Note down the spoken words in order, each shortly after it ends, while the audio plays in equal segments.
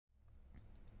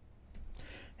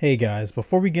Hey guys,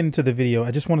 before we get into the video, I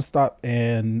just want to stop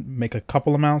and make a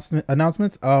couple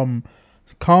announcements.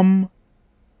 Come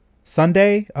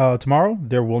Sunday, tomorrow,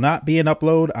 there will not be an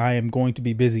upload. I am going to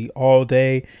be busy all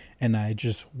day and I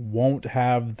just won't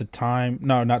have the time.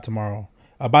 No, not tomorrow.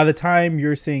 By the time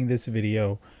you're seeing this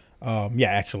video, yeah,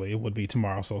 actually it would be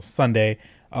tomorrow. So Sunday,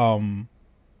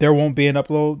 there won't be an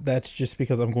upload. That's just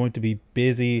because I'm going to be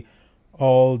busy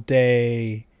all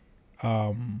day.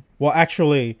 Well,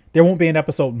 actually, there won't be an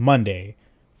episode Monday.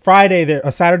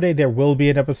 Saturday, there will be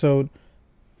an episode.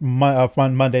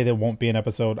 On Monday, there won't be an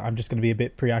episode. I'm just going to be a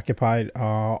bit preoccupied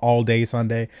all day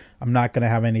Sunday. I'm not going to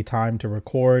have any time to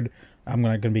record. I'm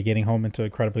going to be getting home until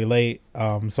incredibly late.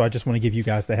 So I just want to give you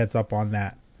guys the heads up on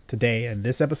that today and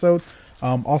this episode.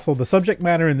 Also, the subject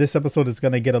matter in this episode is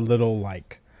going to get a little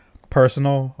like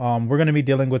personal. We're going to be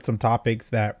dealing with some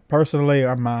topics that personally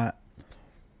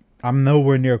I'm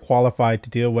nowhere near qualified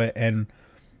to deal with, and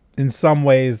in some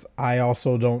ways I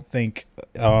also don't think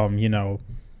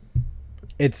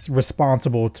it's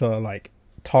responsible to like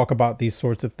talk about these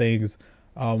sorts of things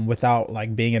without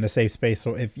like being in a safe space.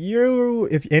 So if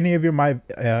any of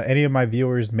my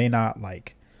viewers may not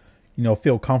like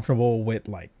feel comfortable with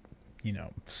like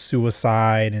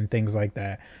suicide and things like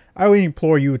that, I would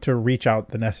implore you to reach out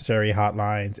the necessary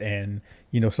hotlines and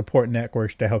support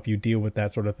networks to help you deal with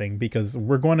that sort of thing, because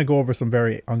we're going to go over some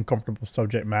very uncomfortable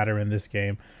subject matter in this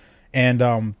game, and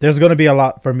there's going to be a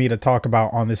lot for me to talk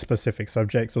about on this specific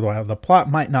subject. So the plot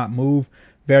might not move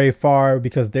very far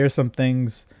because there's some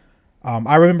things.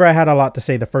 I remember I had a lot to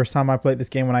say the first time I played this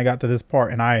game when I got to this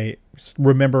part, and I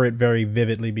remember it very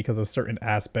vividly because of certain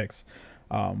aspects.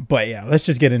 But yeah, let's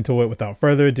just get into it without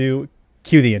further ado.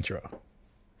 Cue the intro.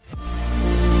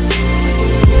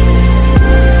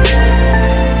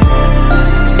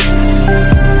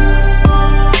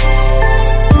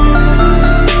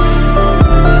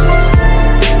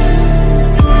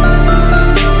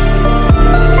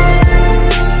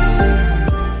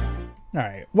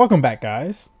 Alright, welcome back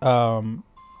guys.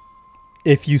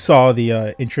 If you saw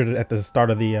the intro at the start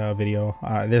of the video,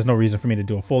 there's no reason for me to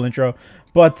do a full intro,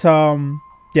 but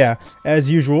yeah,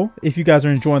 as usual, if you guys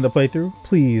are enjoying the playthrough,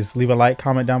 please leave a like,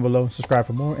 comment down below, subscribe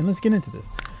for more, and let's get into this.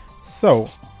 So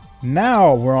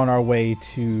now we're on our way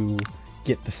to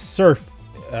get the Surf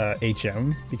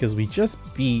HM, because we just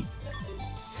beat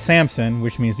Samson,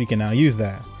 which means we can now use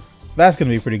that, so that's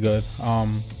gonna be pretty good.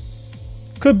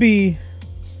 Could be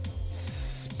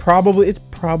it's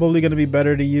probably going to be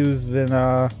better to use than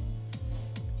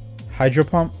Hydro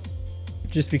Pump,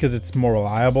 just because it's more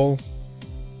reliable,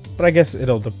 but I guess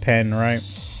it'll depend, right?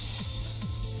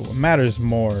 But what matters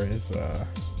more is I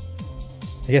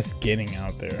guess getting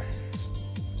out there.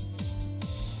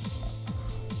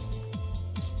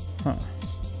 Huh.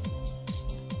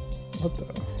 What the?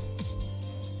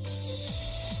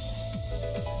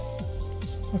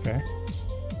 Okay.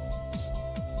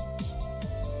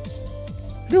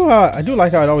 I do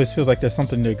like how it always feels like there's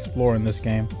something to explore in this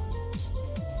game.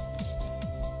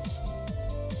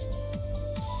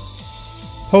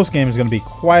 Post game is going to be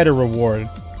quite a reward.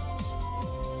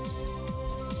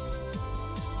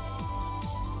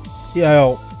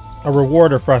 Yeah, a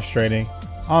reward or frustrating.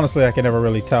 Honestly, I can never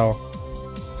really tell.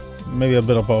 Maybe a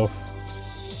bit of both.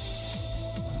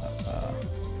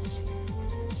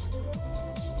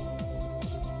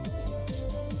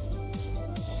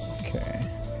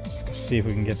 See if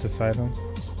we can get this item.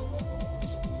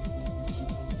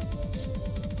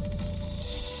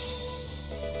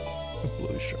 A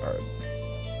blue shard.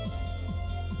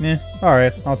 Yeah,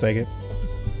 alright, I'll take it.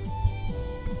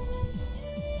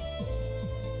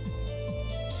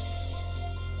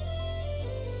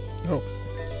 Oh.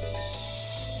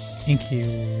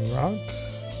 Inky rock.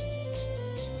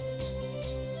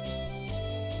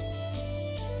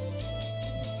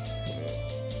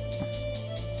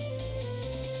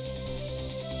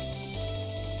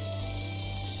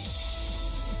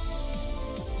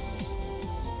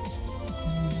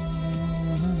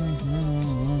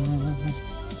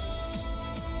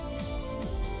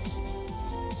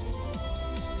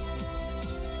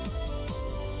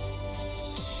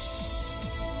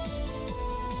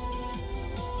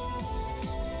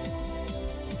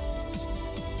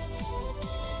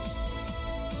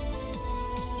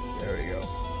 There we go.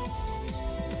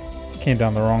 Came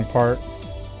down the wrong part.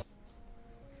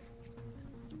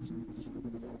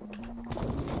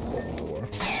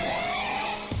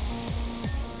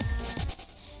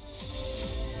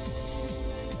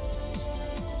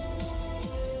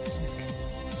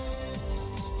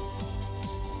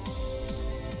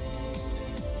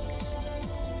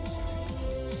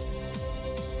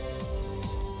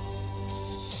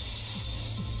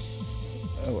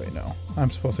 Oh wait, no. I'm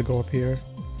supposed to go up here.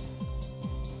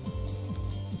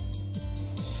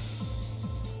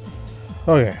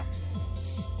 Okay.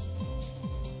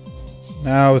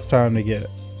 Now it's time to get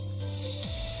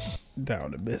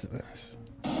down to business.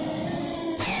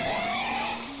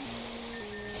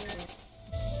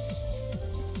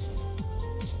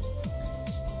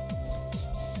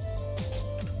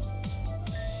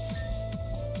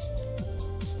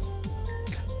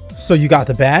 So you got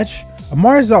the badge?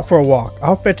 Amaria's out for a walk.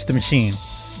 I'll fetch the machine.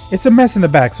 It's a mess in the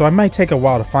back, so I might take a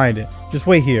while to find it. Just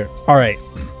wait here. Alright.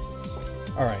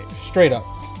 Alright, straight up.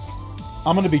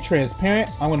 I'm gonna be transparent.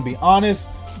 I'm gonna be honest.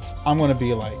 I'm gonna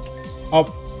be like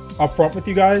up front with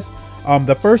you guys.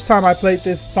 The first time I played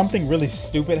this, something really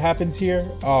stupid happens here.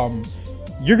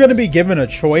 You're gonna be given a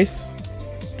choice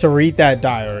to read that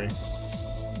diary,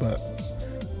 but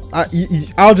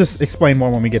I'll just explain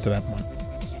more when we get to that point.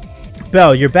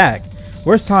 Belle, you're back.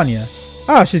 Where's Tanya?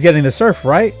 Ah, she's getting the surf,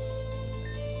 right?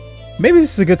 Maybe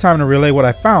this is a good time to relay what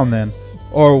I found then.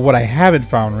 Or what I haven't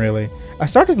found, really. I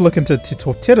started looking to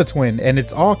Tita-Twin, and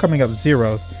it's all coming up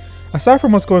zeros. Aside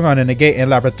from what's going on in the gate and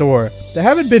Labrador, there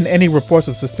haven't been any reports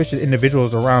of suspicious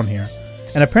individuals around here.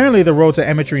 And apparently the road to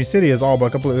Amaria City is all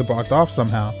but completely blocked off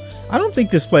somehow. I don't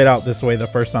think this played out this way the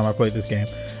first time I played this game.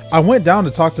 I went down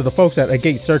to talk to the folks at a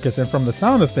gate circus, and from the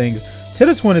sound of things,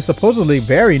 Tita-Twin is supposedly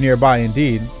very nearby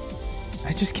indeed.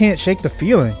 I just can't shake the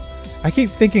feeling. I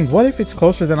keep thinking, what if it's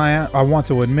closer than I want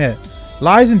to admit?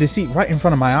 Lies and deceit right in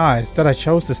front of my eyes that I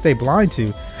chose to stay blind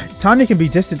to. Tanya can be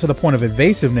distant to the point of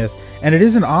invasiveness, and it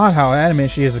isn't odd how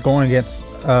adamant she is against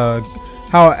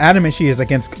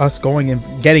us going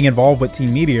and getting involved with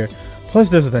Team Meteor. Plus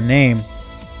there's the name.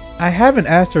 I haven't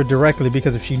asked her directly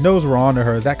because if she knows we're onto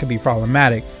her, that could be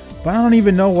problematic, but I don't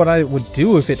even know what I would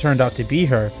do if it turned out to be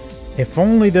her. If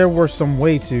only there were some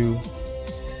way to...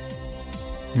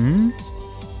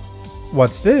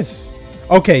 What's this?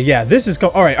 Okay, yeah, this is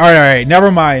alright,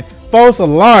 never mind. False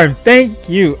alarm, thank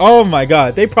you. Oh my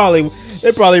god, they probably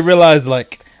realized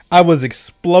like I was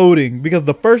exploding because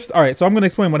the first... Alright, so I'm gonna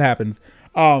explain what happens.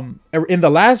 In the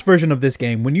last version of this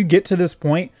game, when you get to this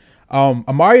point,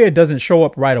 Amaria doesn't show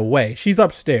up right away. She's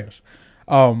upstairs.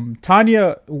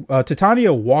 Tanya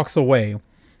walks away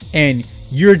and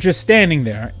you're just standing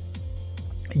there.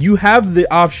 You have the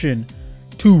option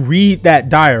to read that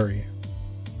diary.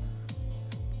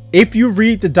 If you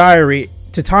read the diary,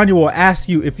 Titania will ask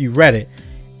you if you read it.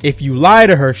 If you lie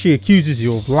to her, she accuses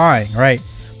you of lying, right?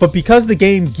 But because the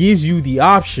game gives you the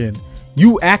option,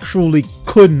 you actually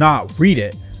could not read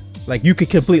it. Like, you could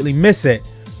completely miss it,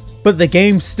 but the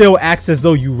game still acts as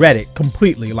though you read it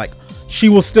completely. Like, she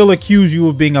will still accuse you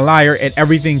of being a liar and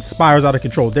everything spirals out of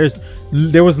control.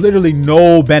 There was literally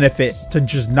no benefit to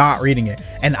just not reading it,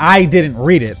 and I didn't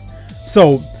read it.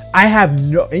 So I have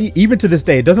no, even to this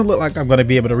day, it doesn't look like I'm going to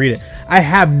be able to read it. I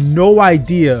have no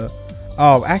idea.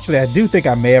 Actually, I do think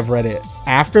I may have read it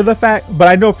after the fact, but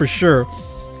I know for sure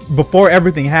before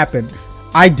everything happened,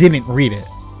 I didn't read it.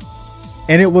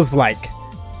 And it was like,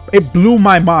 it blew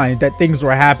my mind that things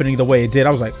were happening the way it did.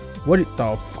 I was like, what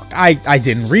the fuck? I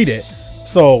didn't read it.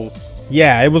 So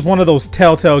yeah, it was one of those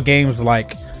telltale games,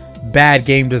 like bad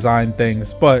game design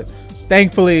things, but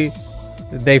thankfully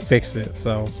they fixed it,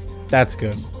 so that's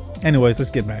good. Anyways, let's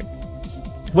get back.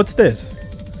 What's this?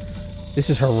 This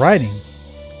is her writing.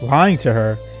 Lying to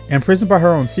her, imprisoned by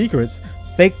her own secrets,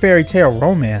 fake fairy tale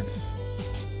romance.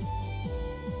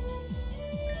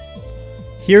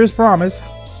 Here's promise.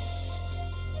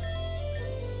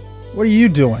 What are you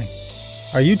doing?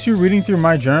 Are you two reading through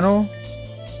my journal?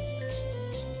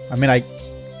 I mean,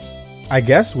 I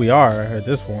guess we are at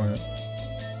this point.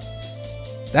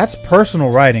 That's personal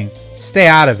writing. Stay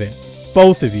out of it.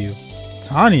 Both of you.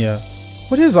 Tanya,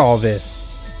 what is all this?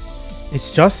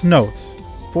 It's just notes.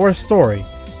 For a story.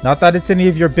 Not that it's any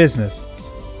of your business.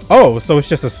 Oh, so it's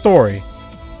just a story.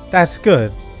 That's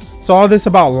good. So all this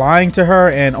about lying to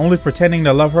her and only pretending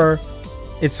to love her,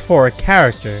 it's for a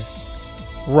character.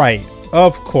 Right,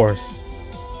 of course.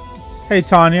 Hey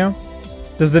Tanya,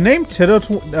 does the name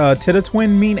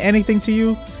Tita-Twin mean anything to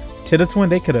you? Tita-Twin,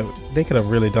 they could have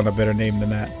really done a better name than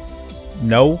that.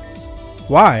 No.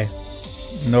 Why?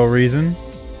 No reason.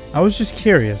 I was just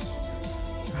curious.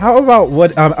 How about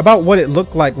what it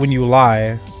looked like when you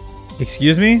lie?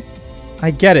 Excuse me? I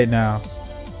get it now.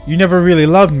 You never really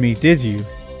loved me, did you?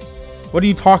 What are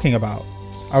you talking about?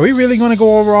 Are we really going to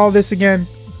go over all this again?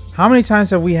 How many times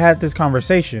have we had this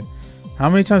conversation? How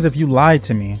many times have you lied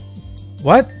to me?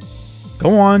 What?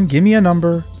 Go on, give me a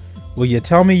number. Will you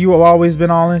tell me you have always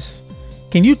been honest?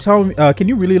 Can you tell me, can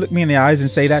you really look me in the eyes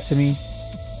and say that to me?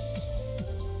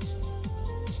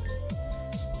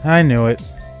 I knew it.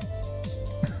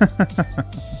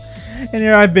 And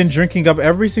here I've been drinking up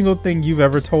every single thing you've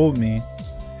ever told me.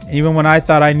 Even when I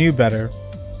thought I knew better.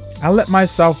 I let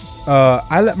myself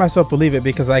believe it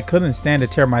because I couldn't stand to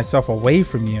tear myself away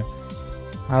from you.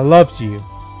 I loved you.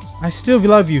 I still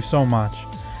love you so much.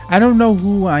 I don't know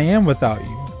who I am without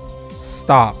you.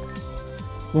 Stop.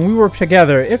 When we were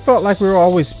together, it felt like we were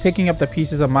always picking up the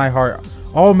pieces of my heart,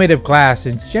 all made of glass,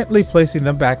 and gently placing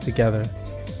them back together.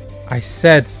 I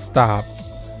said stop,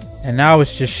 and now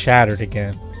it's just shattered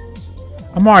again.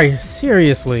 Amaria,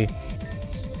 seriously.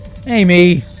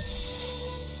 Amy.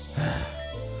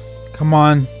 Come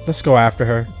on, let's go after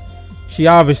her. She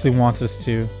obviously wants us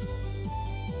to.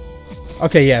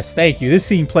 Okay, yes, thank you. This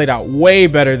scene played out way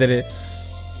better than it.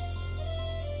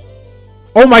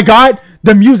 Oh my god,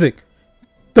 the music.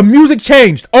 The music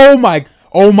changed. Oh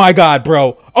my god,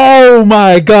 bro. Oh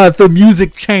my god, the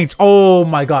music changed. Oh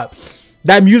my god.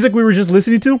 That music we were just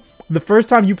listening to, the first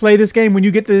time you play this game, when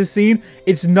you get to this scene,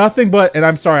 it's nothing but, and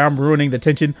I'm sorry, I'm ruining the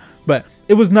tension, but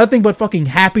it was nothing but fucking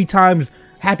happy times,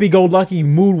 happy-go-lucky,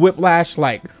 mood whiplash,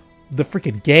 like the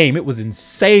freaking game. It was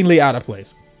insanely out of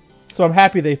place. So I'm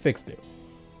happy they fixed it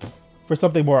for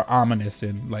something more ominous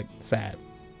and like sad.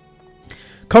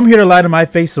 Come here to lie to my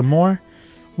face some more?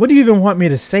 What do you even want me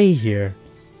to say here?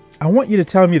 I want you to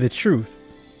tell me the truth.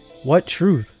 What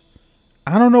truth?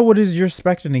 I don't know what it is you're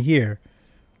expecting to hear.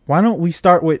 Why don't we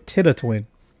start with Tita Twin?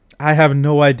 I have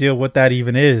no idea what that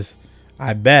even is.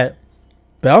 I bet.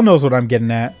 Belle knows what I'm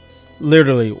getting at.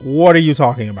 Literally, what are you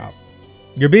talking about?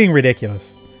 You're being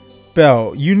ridiculous.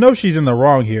 Belle, you know she's in the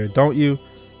wrong here, don't you?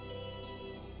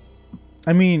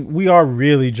 I mean, we are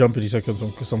really jumping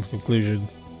to some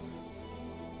conclusions.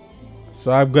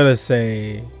 So I'm gonna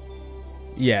say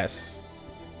yes.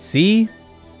 See?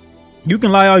 You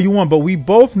can lie all you want, but we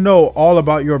both know all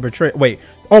about your betrayal. Wait.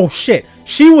 Oh shit.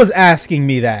 She was asking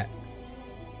me that.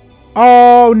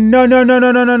 Oh no.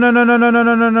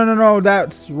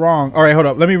 That's wrong. All right, hold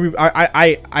up. Let me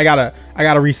I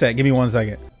gotta reset. Give me 1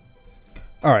 second.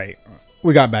 All right.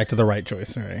 We got back to the right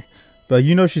choice. All right. But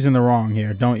you know she's in the wrong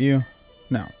here, don't you?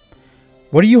 No.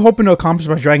 What are you hoping to accomplish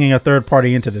by dragging a third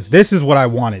party into this? This is what I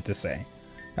wanted to say.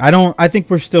 I think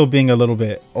we're still being a little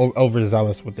bit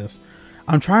overzealous with this.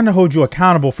 I'm trying to hold you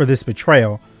accountable for this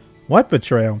betrayal. What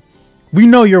betrayal? We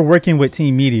know you're working with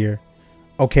Team Meteor.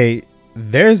 Okay,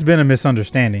 there's been a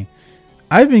misunderstanding.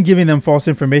 I've been giving them false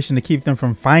information to keep them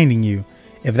from finding you.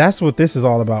 If that's what this is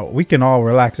all about, we can all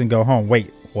relax and go home.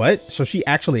 Wait, what? So she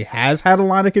actually has had a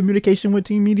line of communication with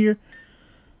Team Meteor?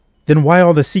 Then why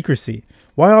all the secrecy?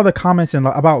 Why all the comments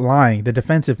about lying, the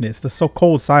defensiveness, the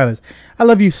so-called silence? I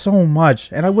love you so much,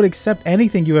 and I would accept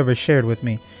anything you ever shared with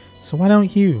me. So why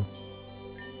don't you?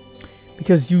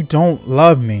 Because you don't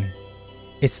love me.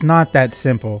 It's not that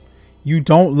simple. You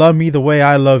don't love me the way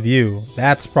I love you.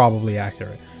 That's probably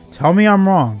accurate. Tell me I'm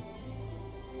wrong.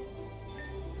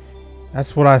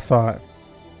 That's what I thought.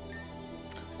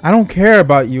 I don't care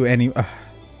about you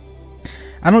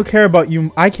I don't care about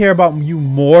you. I care about you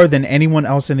more than anyone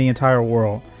else in the entire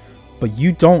world. But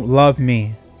you don't love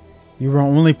me. You were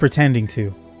only pretending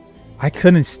to. I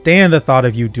couldn't stand the thought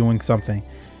of you doing something.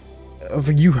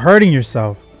 Of you hurting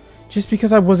yourself. Just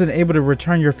because I wasn't able to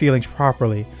return your feelings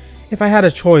properly. If I had a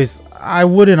choice, I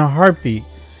would in a heartbeat.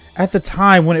 At the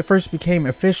time when it first became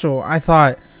official, I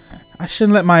thought I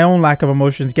shouldn't let my own lack of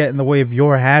emotions get in the way of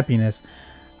your happiness.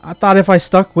 I thought if I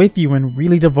stuck with you and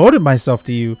really devoted myself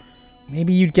to you,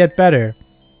 maybe you'd get better.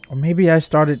 Or maybe I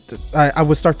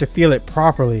would start to feel it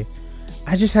properly.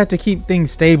 I just had to keep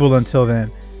things stable until then.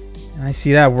 And I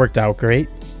see that worked out great.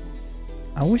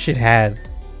 I wish it had.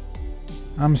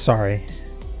 I'm sorry.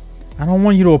 I don't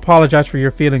want you to apologize for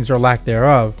your feelings or lack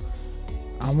thereof.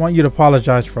 I want you to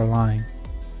apologize for lying.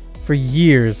 For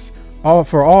years,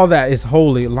 for all that is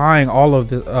holy, lying all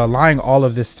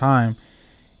of this time.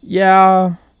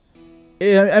 Yeah,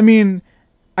 I mean,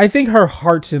 I think her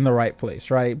heart's in the right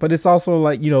place, right? But it's also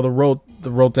like, you know, the road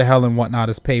to hell and whatnot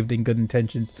is paved in good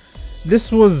intentions.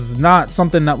 This was not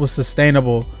something that was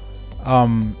sustainable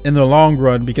in the long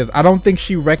run, because I don't think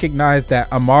she recognized that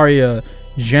Amaria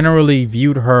generally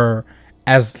viewed her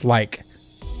as like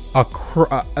I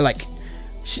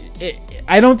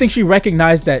don't think she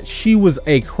recognized that she was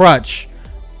a crutch,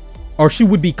 or she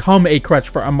would become a crutch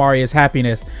for Amaria's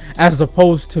happiness, as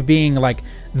opposed to being like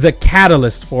the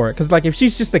catalyst for it. Because like if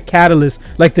she's just the catalyst,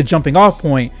 like the jumping off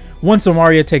point, once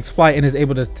Amaria takes flight and is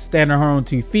able to stand on her own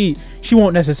 2 feet, she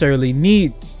won't necessarily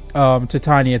need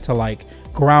Titania to like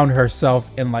ground herself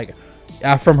and like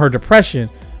from her depression.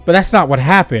 But that's not what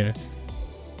happened.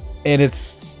 And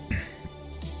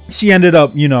she ended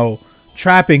up, you know,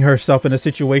 trapping herself in a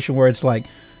situation where it's like,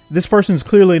 this person's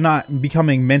clearly not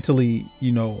becoming mentally,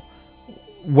 you know,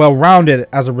 well-rounded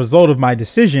as a result of my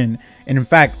decision. And in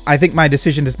fact, I think my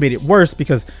decision has made it worse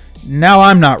because now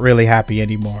I'm not really happy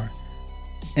anymore.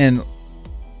 And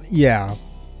yeah,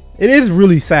 it is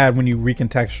really sad when you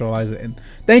recontextualize it. And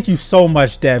thank you so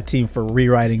much, dev team, for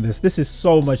rewriting this. This is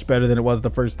so much better than it was the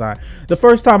first time. The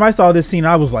first time I saw this scene,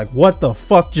 I was like, what the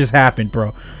fuck just happened,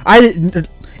 bro?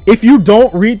 If you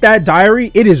don't read that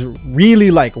diary, it is really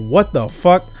like, what the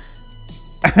fuck?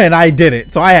 And I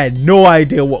didn't, so I had no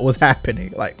idea what was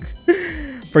happening. Like,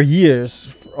 for years,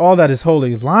 for all that is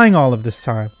holy, lying all of this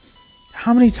time.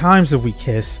 How many times have we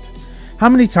kissed? How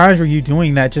many times were you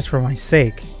doing that just for my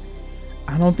sake?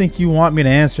 I don't think you want me to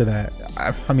answer that.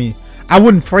 I mean, I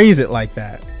wouldn't phrase it like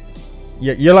that.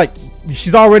 You're like,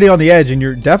 she's already on the edge and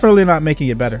you're definitely not making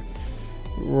it better.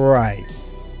 Right.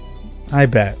 I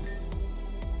bet.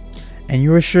 And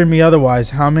you assured me otherwise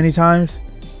how many times?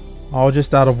 All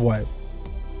just out of what?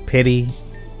 Pity?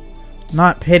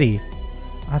 Not pity.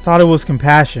 I thought it was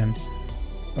compassion,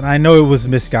 but I know it was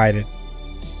misguided.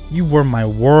 You were my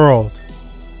world.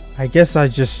 I guess I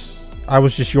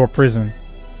was just your prison.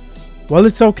 Well,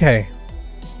 it's okay.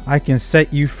 I can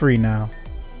set you free now.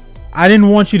 I didn't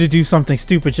want you to do something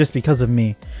stupid just because of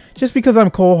me. Just because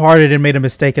I'm cold-hearted and made a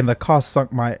mistake and the cost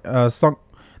sunk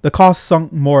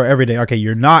more every day. Okay,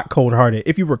 you're not cold-hearted.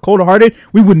 If you were cold-hearted,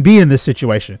 we wouldn't be in this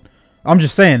situation. I'm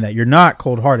just saying that you're not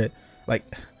cold-hearted.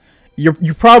 Like, you're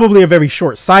probably a very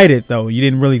short-sighted, though. You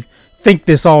didn't really think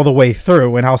this all the way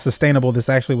through and how sustainable this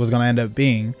actually was going to end up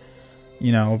being,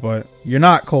 you know, but you're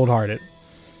not cold-hearted.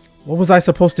 What was I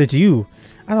supposed to do?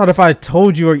 I thought if I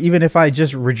told you, or even if I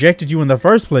just rejected you in the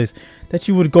first place, that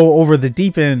you would go over the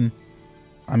deep end.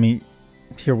 I mean,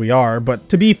 here we are, but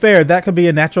to be fair, that could be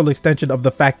a natural extension of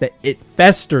the fact that it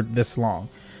festered this long.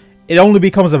 It only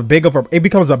becomes a bigger of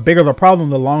a problem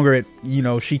the longer it, you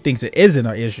know, she thinks it isn't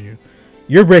an issue.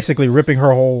 You're basically ripping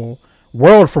her whole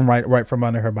world from right from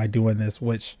under her by doing this,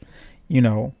 which, you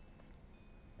know,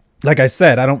 like I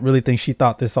said, I don't really think she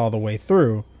thought this all the way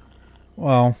through.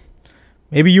 Well,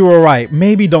 maybe you were right.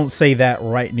 Maybe don't say that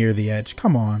right near the edge.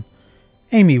 Come on.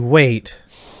 Amy, wait.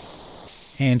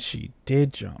 And she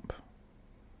did jump.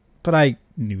 But I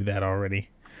knew that already.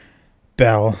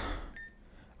 Belle.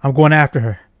 I'm going after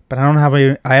her. But I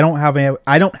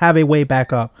don't have a way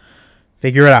back up.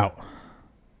 Figure it out.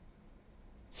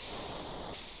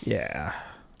 Yeah.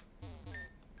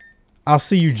 I'll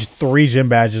see you 3 gym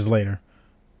badges later.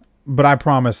 But I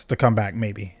promise to come back,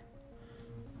 maybe.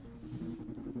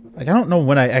 Like, I don't know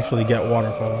when I actually get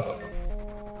waterfall.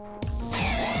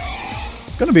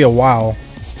 It's gonna be a while.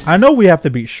 I know we have to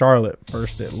beat Charlotte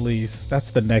first, at least.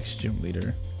 That's the next gym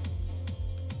leader.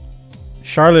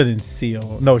 Charlotte and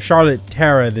Seal. No, Charlotte,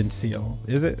 Tara, then Seal.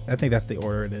 Is it? I think that's the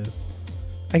order it is.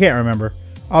 I can't remember.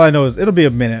 All I know is it'll be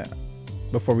a minute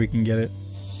before we can get it.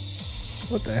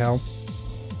 What the hell?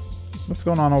 What's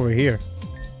going on over here?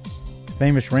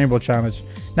 Famous Rainbow Challenge.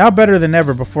 Now better than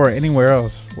ever before anywhere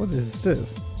else. What is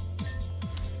this?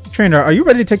 Trainer, are you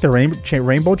ready to take the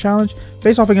Rainbow Challenge?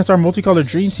 Face off against our multicolored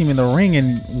dream team in the ring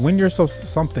and win yourself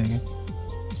something.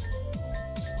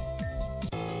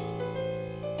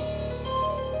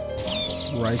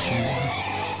 Right here.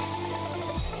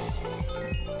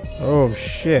 Oh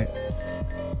shit.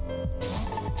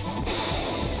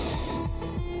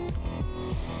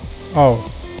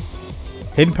 Oh.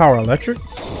 Hidden Power Electric?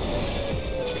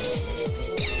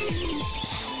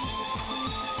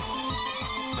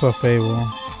 Buffet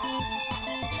wall.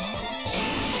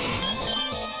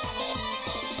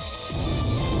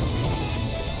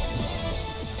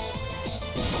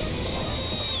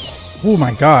 Oh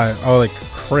my god. Oh, like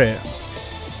crit.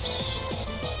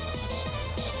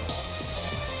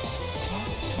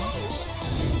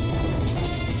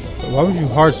 Why would you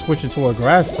hard switch into a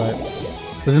grass type?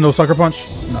 There's no Sucker Punch?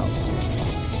 No.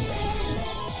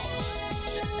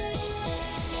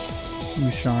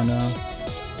 Mushana.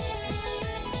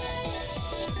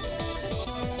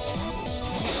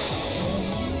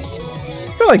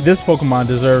 I feel like this Pokemon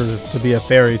deserves to be a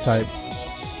fairy type.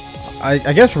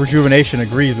 I guess Rejuvenation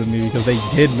agrees with me because they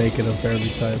did make it a fairy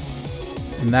type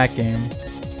in that game.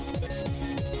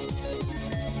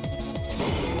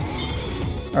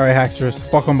 Alright, Haxorus,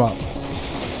 fuck them up.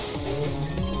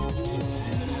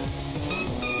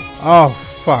 Oh,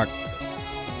 fuck.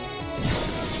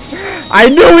 I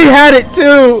knew he had it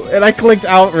too! And I clicked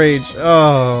Outrage.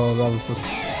 Oh, that was just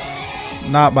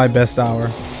not my best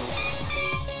hour.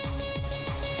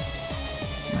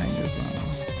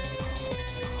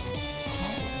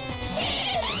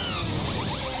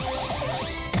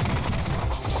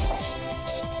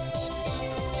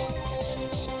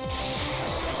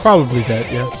 Probably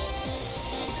dead, yeah.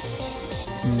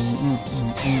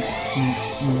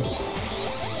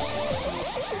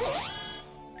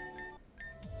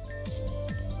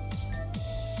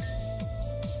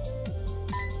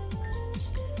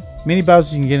 Many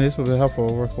battles you can get in this will be helpful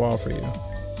or worthwhile for you.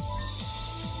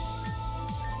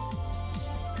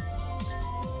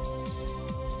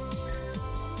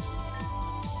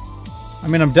 I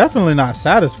mean, I'm definitely not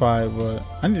satisfied, but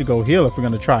I need to go heal if we're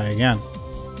going to try again.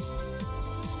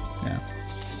 Yeah.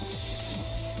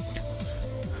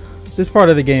 This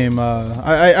part of the game,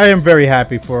 I am very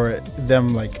happy for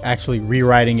them like actually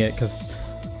rewriting it, because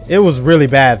it was really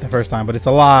bad the first time, but it's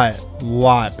a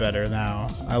lot better now.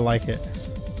 I like it.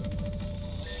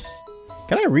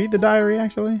 Can I read the diary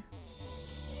actually?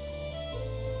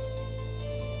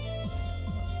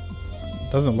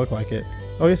 Doesn't look like it.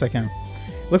 Oh yes, I can.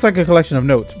 Looks like a collection of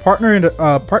notes.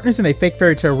 Partners in a fake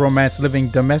fairy tale romance, living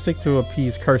domestic to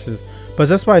appease curses.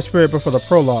 Possessed by a spirit before the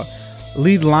prologue.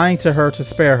 Lead lying to her to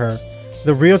spare her.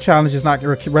 The real challenge is not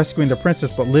rescuing the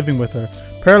princess, but living with her.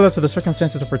 Parallel to the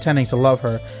circumstances of pretending to love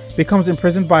her. Becomes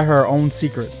imprisoned by her own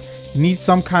secrets. Needs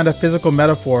some kind of physical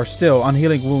metaphor. Still,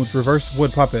 unhealing wounds, reverse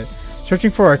wood puppet.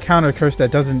 Searching for a counter curse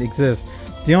that doesn't exist.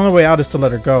 The only way out is to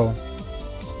let her go.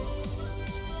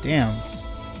 Damn.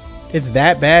 It's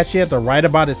that bad she had to write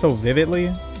about it so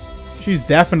vividly? She's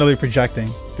definitely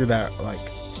projecting through that, like...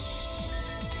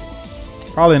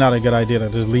 Probably not a good idea to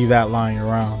just leave that lying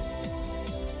around.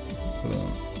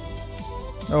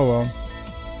 Oh well.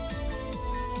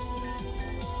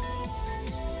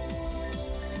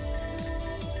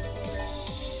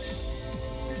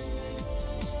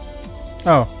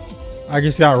 Oh. I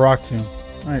just got rocked too.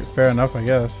 Alright, fair enough, I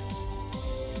guess.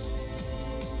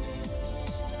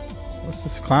 What's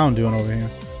this clown doing over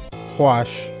here?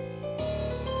 Quash.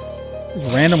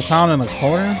 This random clown in the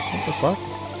corner? What the fuck?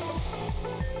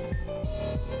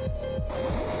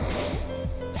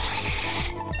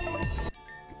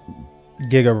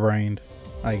 Giga-brained,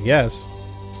 I guess.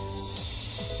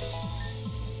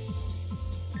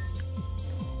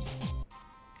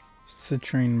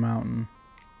 Citrine Mountain.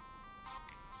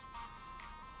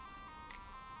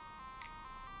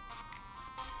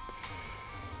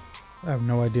 I have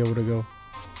no idea where to go.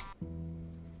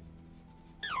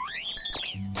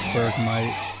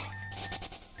 Bergmite.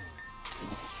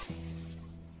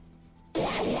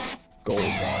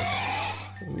 Golduck.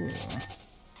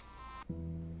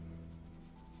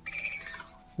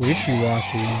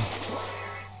 Wishy-washy.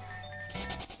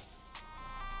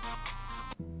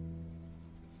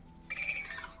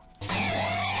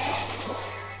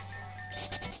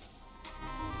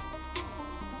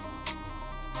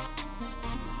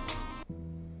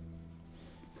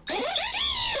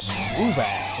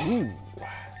 Ooh.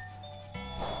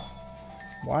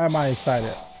 Why am I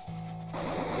excited?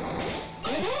 I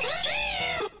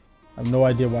have no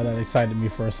idea why that excited me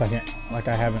for a second. Like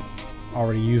I haven't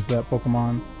already used that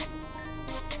Pokemon.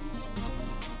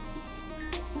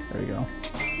 There we go.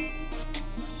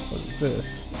 What is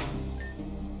this?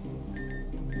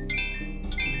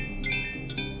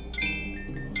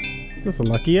 Is this a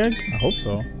lucky egg? I hope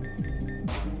so.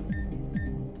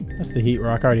 That's the heat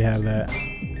rock. I already have that.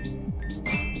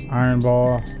 Iron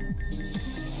Ball.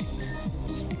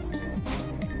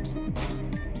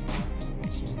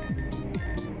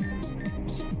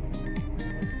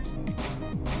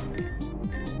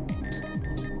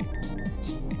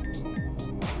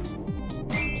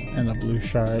 And a blue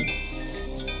shard.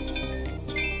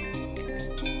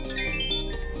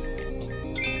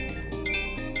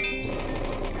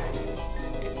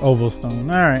 Oval stone.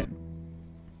 Alright.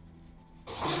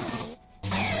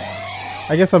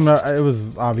 I guess I'm not. It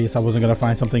was obvious I wasn't gonna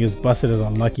find something as busted as a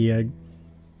lucky egg.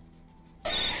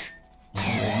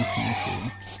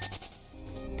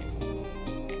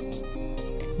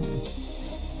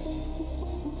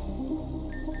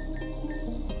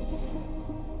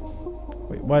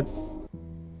 Wait, what?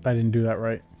 I didn't do that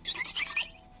right.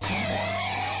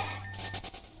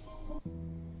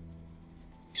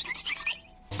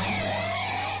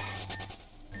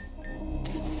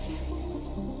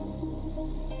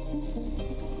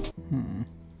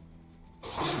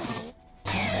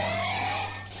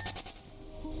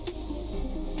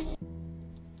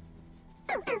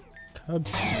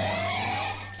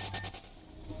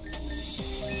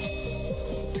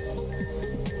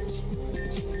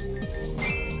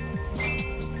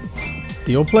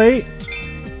 Steel plate?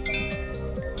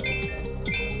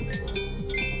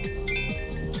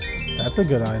 That's a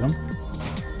good item.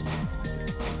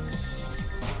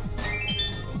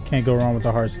 Can't go wrong with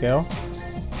the hard scale.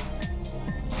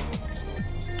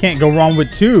 Can't go wrong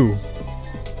with 2.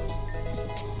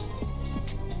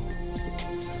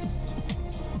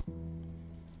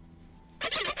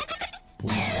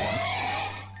 Police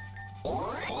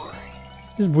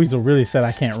This weasel really said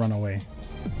I can't run away.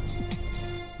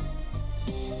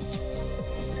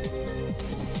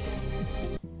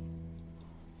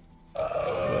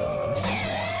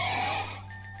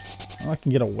 I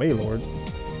can get away, Lord.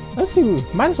 Let's see.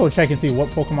 Might as well check and see what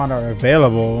Pokemon are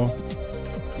available.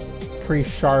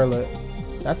 Pre-Charlotte.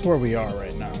 That's where we are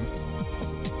right now.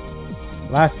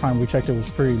 Last time we checked, it was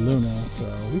pre-Luna, so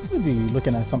we could be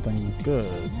looking at something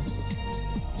good.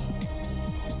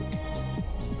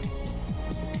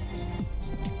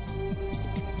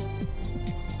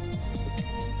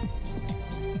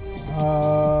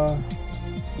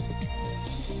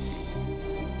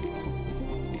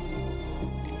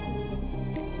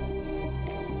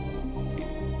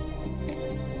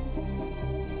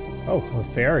 Oh,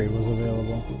 Clefairy was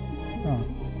available. Huh.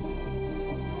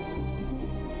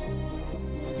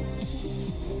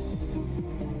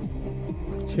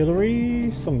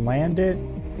 Artillery, Salandit,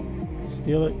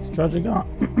 Steelix, Druddigon.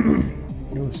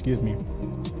 Oh, excuse me.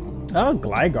 Oh,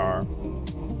 Gligar.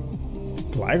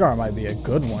 Gligar might be a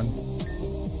good one.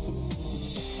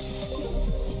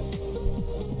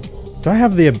 Do I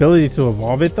have the ability to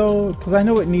evolve it though? Because I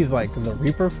know it needs like the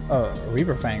Reaper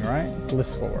Fang, right?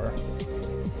 Gliscor.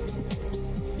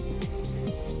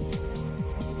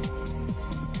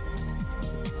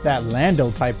 That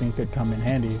Lando typing could come in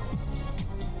handy.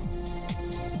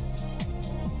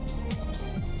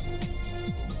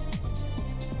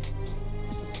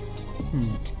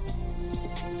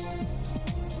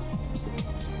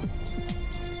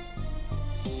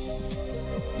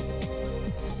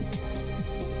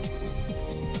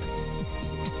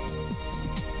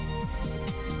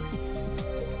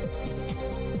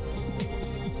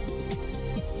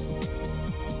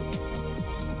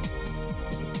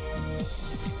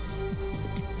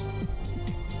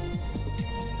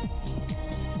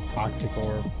 Toxic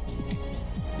Orb.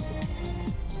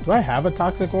 Do I have a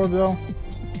Toxic Orb though?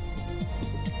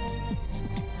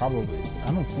 Probably.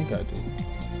 I don't think I do.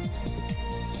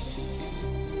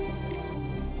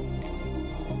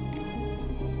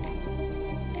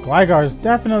 Gligar is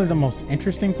definitely the most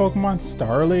interesting Pokemon.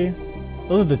 Starly.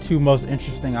 Those are the two most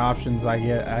interesting options I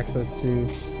get access to.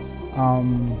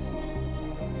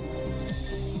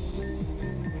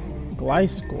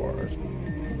 Gliscor.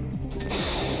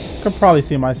 Could probably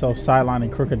see myself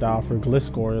sidelining Crocodile for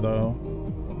Gliscor though.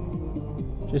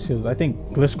 Just because I think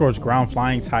Gliscor's ground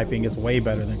flying typing is way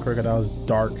better than Crocodile's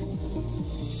dark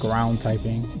ground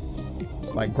typing.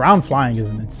 Like, ground flying is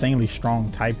an insanely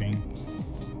strong typing.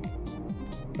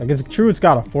 Like, it's true it's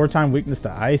got a 4-time weakness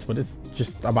to ice, but it's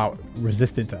just about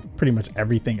resistant to pretty much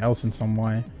everything else in some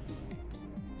way.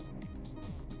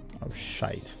 Oh,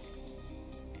 shite.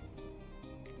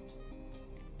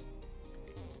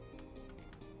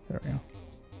 There we go.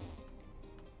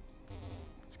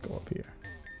 Let's go up here.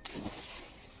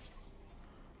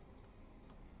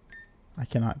 I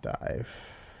cannot dive.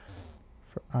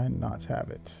 For I not have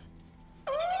it.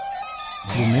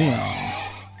 Lumineon.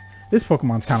 This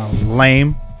Pokemon's kind of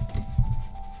lame.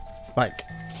 Like,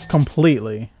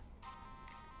 completely.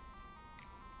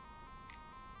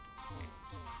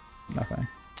 Nothing.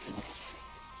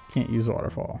 Can't use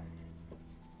Waterfall.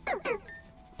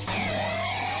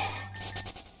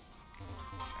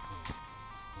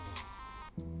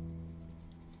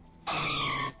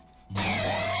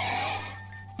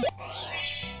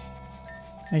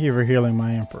 Thank you for healing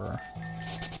my Emperor.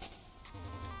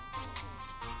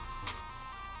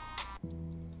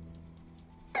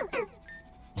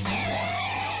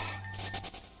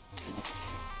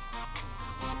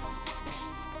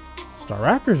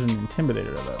 Staraptor's an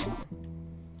Intimidator though.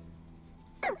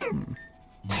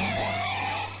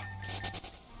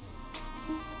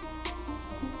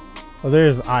 Oh,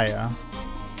 there's Aya.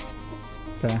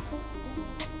 Okay.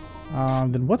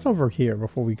 Then what's over here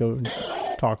before we go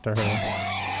talk to her?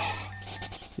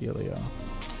 Celia.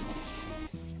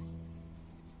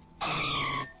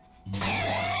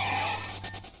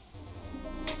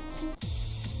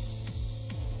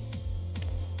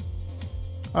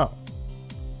 Oh.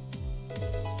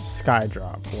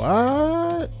 Skydrop.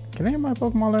 What? Can any of my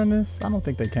Pokemon learn this? I don't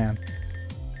think they can.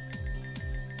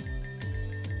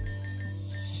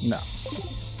 No.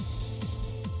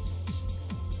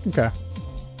 Okay.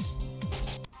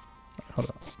 Hold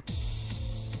up.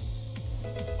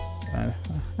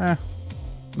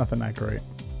 Nothing that great.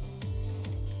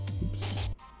 Oops.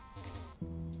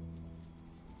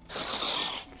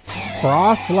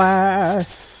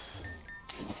 Frostlass.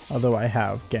 Although I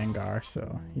have Gengar,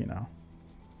 so you know.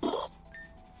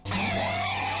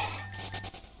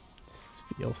 This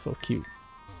feels so cute.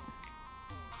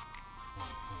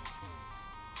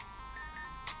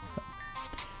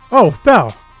 Oh,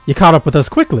 Belle, you caught up with us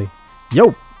quickly.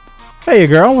 Yo. Hey,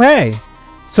 girl. Hey.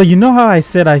 So you know how I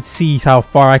said I'd see how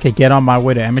far I could get on my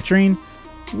way to Amatrine?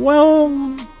 Well,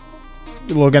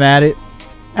 looking at it,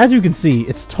 as you can see,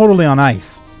 it's totally on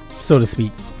ice, so to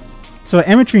speak. So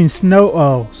Amatrine's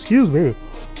excuse me.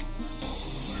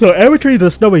 So Amatrine's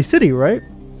a snowy city, right?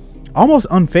 Almost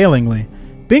unfailingly.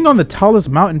 Being on the tallest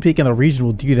mountain peak in the region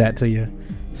will do that to you.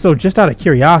 So just out of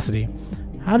curiosity,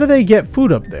 how do they get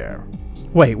food up there?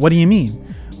 Wait, what do you mean?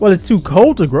 Well, it's too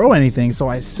cold to grow anything, so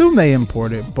I assume they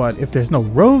import it, but if there's no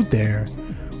road there...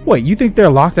 Wait, you think they're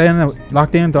locked in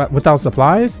without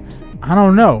supplies? I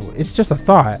don't know, it's just a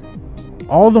thought.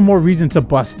 All the more reason to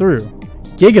bust through.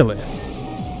 Gigalift.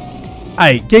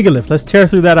 Aight, Gigalift, let's tear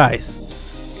through that ice.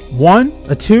 1,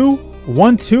 a 2,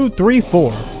 1, 2, 3,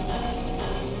 4.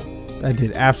 That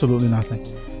did absolutely nothing.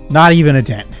 Not even a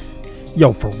dent.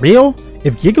 Yo, for real?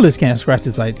 If Gigalift can't scratch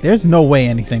this ice, there's no way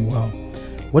anything will.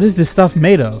 What is this stuff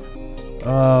made of?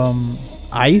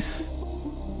 Ice?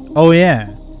 Oh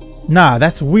yeah. Nah,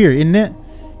 that's weird, isn't it?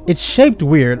 It's shaped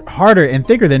weird, harder and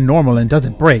thicker than normal and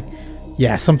doesn't break.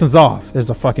 Yeah, something's off. There's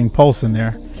a fucking pulse in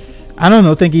there. I don't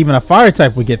know, think even a fire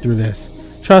type would get through this.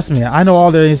 Trust me, I know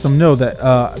all there is to know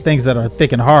that things that are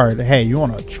thick and hard. Hey, you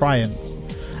wanna try and...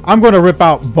 I'm gonna rip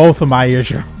out both of my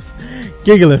eardrums.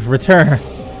 Gigalift, return.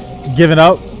 Giving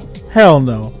up? Hell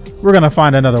no. We're gonna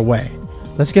find another way.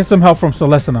 Let's get some help from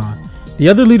Celestionon. The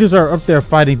other leaders are up there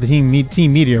fighting the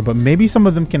Team Meteor, but maybe some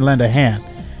of them can lend a hand.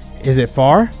 Is it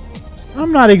far?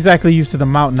 I'm not exactly used to the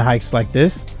mountain hikes like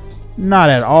this. Not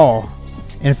at all.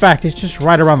 In fact, it's just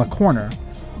right around the corner.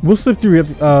 We'll slip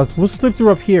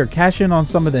through up here, cash in on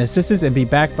some of the assistance, and be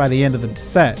back by the end of the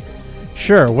set.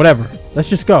 Sure, whatever. Let's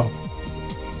just go.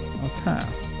 Okay.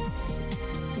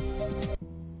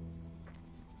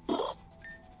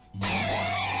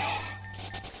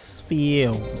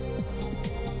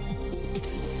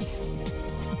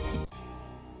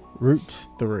 Route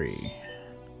 3.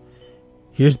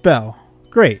 Here's Belle.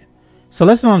 Great.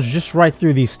 Celestionon's just right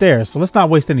through these stairs, so let's not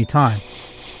waste any time.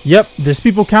 Yep, there's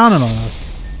people counting on us.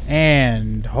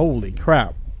 And holy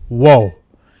crap. Whoa.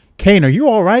 Kane, are you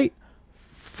alright?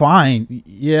 Fine.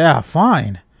 Yeah,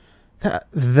 fine.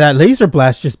 That laser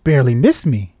blast just barely missed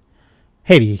me.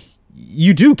 Haiti,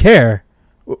 you do care.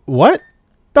 What?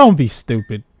 Don't be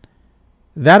stupid.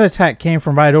 That attack came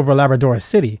from right over Labrador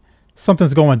City.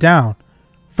 Something's going down.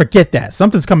 Forget that.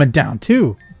 Something's coming down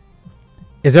too.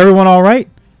 Is everyone alright?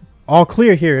 All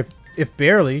clear here, if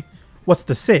barely. What's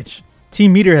the sitch?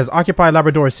 Team Meteor has occupied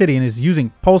Labrador City and is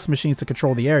using pulse machines to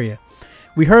control the area.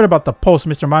 We heard about the pulse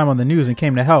Mr. Mime on the news and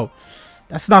came to help.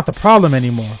 That's not the problem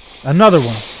anymore. Another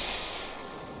one.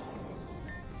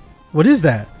 What is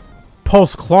that?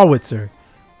 Pulse Clawitzer.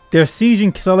 They're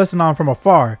sieging Celestionon from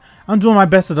afar. I'm doing my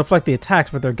best to deflect the attacks,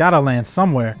 but they're gotta land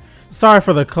somewhere. Sorry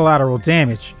for the collateral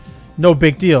damage. No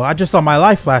big deal. I just saw my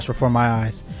life flash before my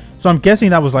eyes. So I'm guessing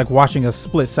that was like watching a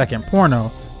split-second porno.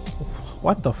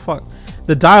 What the fuck?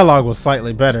 The dialogue was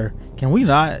slightly better. Can we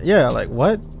not? Yeah, like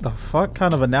what the fuck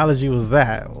kind of analogy was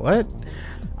that? What?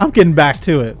 I'm getting back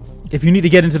to it. If you need to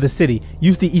get into the city,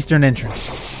 use the eastern entrance.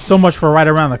 So much for right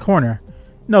around the corner.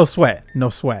 No sweat, no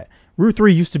sweat. Route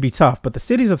 3 used to be tough, but the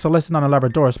cities of Celestionon and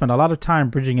Labrador spent a lot of time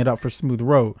bridging it up for smooth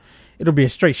road. It'll be a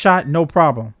straight shot, no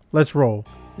problem. Let's roll.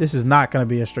 This is not going to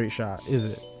be a straight shot, is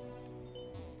it?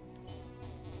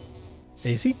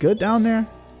 Is he good down there?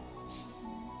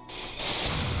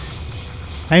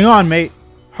 Hang on, mate.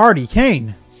 Hardy,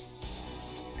 Kane.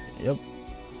 Yep.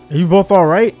 Are you both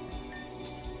alright?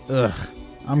 Ugh.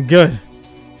 I'm good.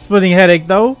 Splitting headache,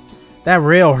 though? That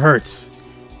rail hurts.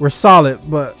 We're solid,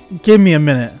 but give me a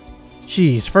minute.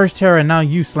 Jeez, first Terra and now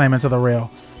you slam into the rail.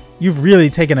 You've really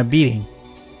taken a beating.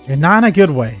 And not in a good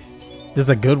way. There's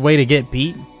a good way to get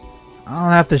beat? I'll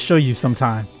have to show you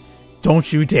sometime.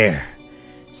 Don't you dare.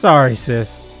 Sorry,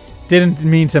 sis. Didn't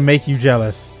mean to make you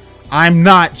jealous. I'm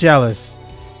not jealous.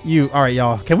 Alright,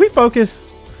 y'all. Can we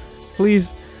focus?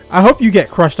 Please? I hope you get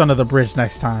crushed under the bridge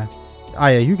next time. Ah,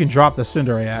 yeah, you can drop the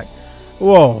Cinderace.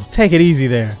 Whoa, take it easy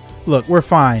there. Look, we're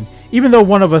fine. Even though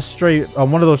one of those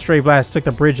stray blasts took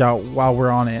the bridge out while we're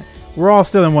on it, we're all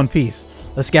still in one piece.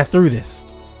 Let's get through this.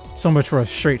 So much for a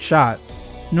straight shot.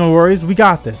 No worries, we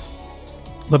got this.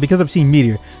 But because of Team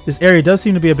Meteor, this area does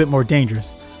seem to be a bit more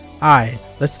dangerous. Aye,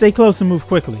 let's stay close and move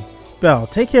quickly. Belle,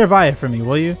 take care of Aya for me,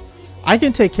 will you? I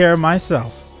can take care of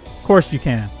myself. Of course you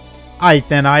can. Aight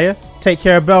then, Aya. Take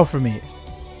care of Belle for me.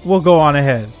 We'll go on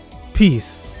ahead.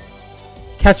 Peace.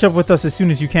 Catch up with us as soon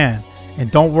as you can. And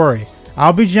don't worry,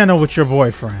 I'll be gentle with your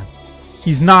boyfriend.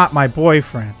 He's not my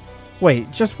boyfriend.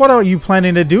 Wait, just what are you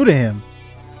planning to do to him?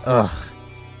 Ugh.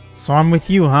 So I'm with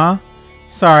you, huh?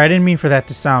 Sorry, I didn't mean for that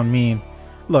to sound mean.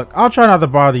 Look, I'll try not to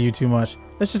bother you too much.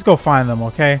 Let's just go find them,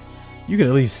 okay? You can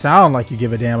at least sound like you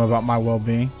give a damn about my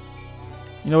well-being.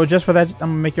 You know what? Just for that, I'm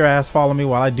gonna make your ass follow me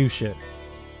while I do shit.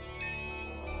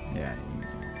 Yeah.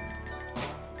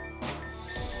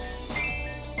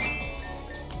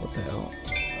 What the hell?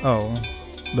 Oh,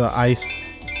 the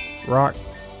ice rock.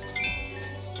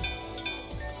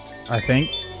 I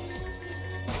think.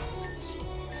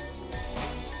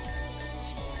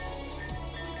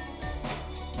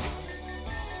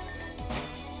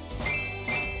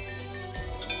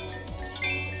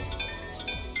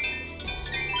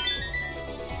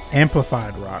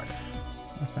 Amplified rock.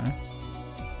 Okay.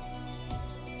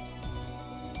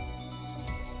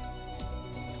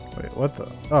 Wait, what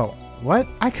the? Oh, what?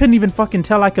 I couldn't even fucking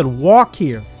tell I could walk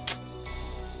here.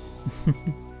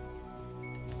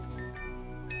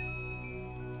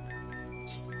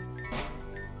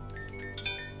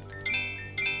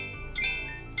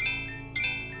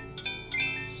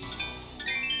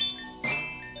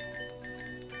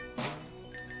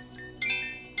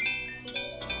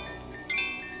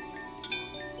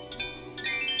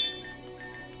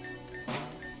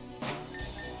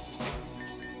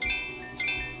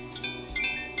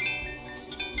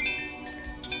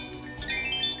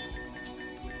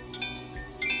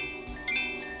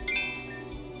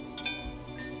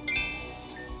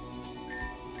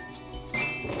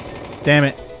 Damn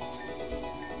it.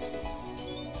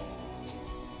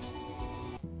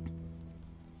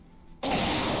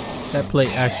 That plate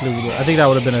actually would have, I think that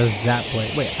would have been a zap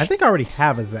plate. Wait, I think I already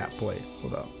have a zap plate.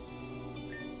 Hold up.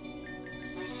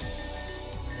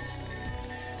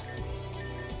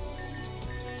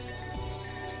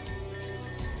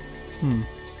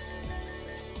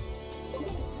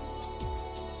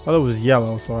 Well, it was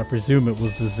yellow, so I presume it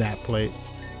was the zap plate.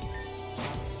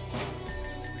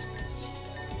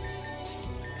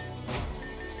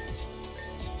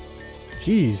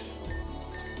 Jeez.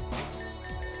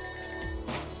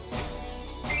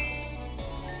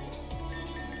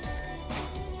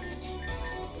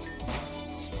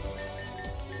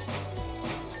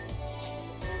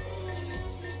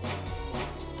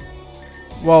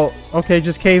 Well, okay,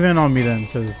 just cave in on me then,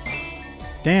 because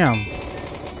damn.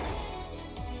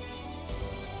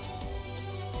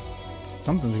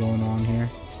 Something's going on here.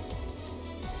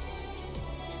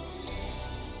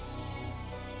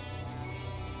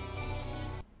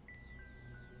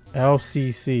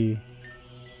 LCC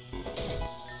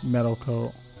metal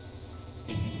coat.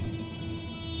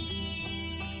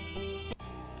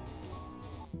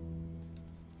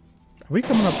 Are we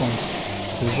coming up on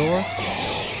Scizor?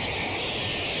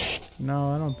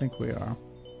 No, I don't think we are.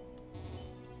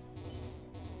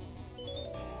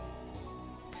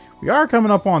 We are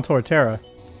coming up on Torterra,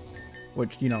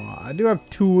 which, you know, I do have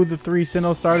 2 of the 3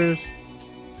 Sinnoh starters,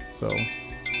 so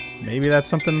maybe that's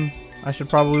something I should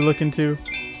probably look into.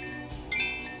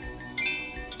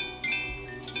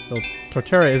 Though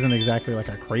Torterra isn't exactly like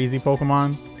a crazy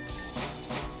Pokemon.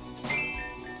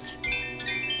 It's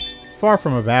far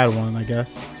from a bad one, I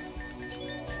guess.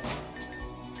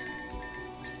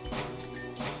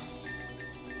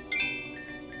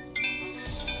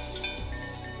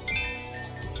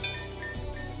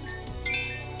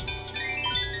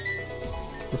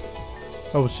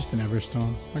 Oh, it's just an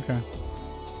Everstone. Okay.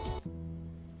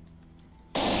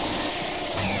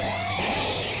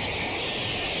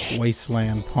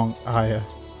 Wasteland Punk Aya.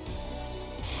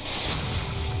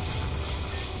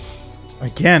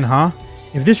 Again, huh?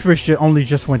 If this rift only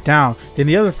just went down, then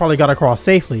the others probably got across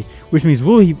safely, which means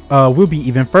we'll be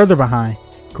even further behind.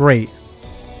 Great.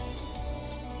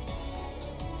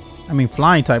 I mean,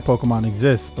 flying type Pokemon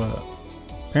exists, but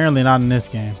apparently not in this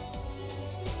game.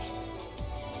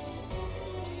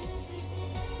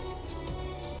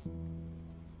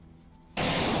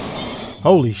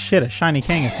 Holy shit, a shiny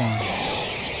Kangaskhan.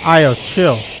 Io,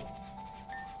 chill.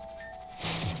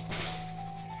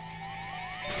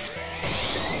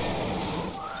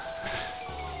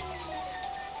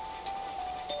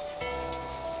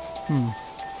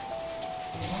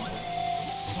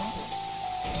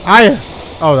 Aya!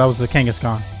 Oh, that was the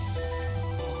Kangaskhan.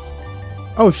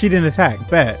 Oh, she didn't attack.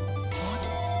 Bet.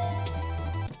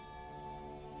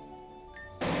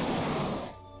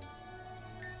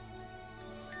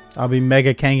 I'll be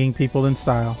mega kanging people in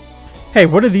style. Hey,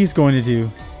 what are these going to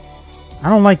do? I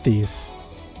don't like these.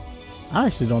 I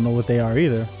actually don't know what they are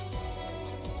either.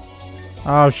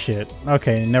 Oh shit.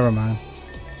 Okay, never mind.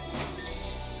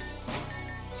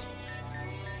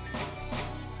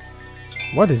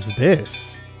 What is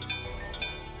this?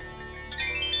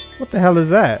 What the hell is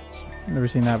that? Never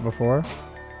seen that before.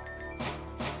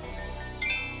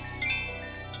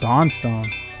 Dawnstone.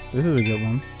 This is a good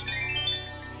one.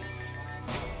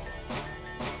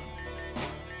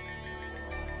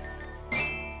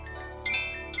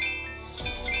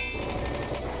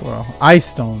 Well, Ice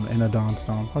Stone and a Dawn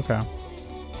Stone. Okay.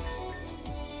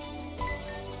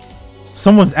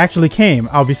 Someone's actually came.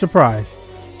 I'll be surprised.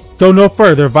 Go no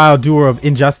further, vile doer of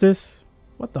injustice.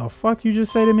 What the fuck you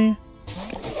just say to me?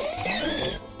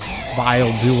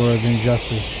 Vile doer of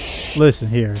injustice. Listen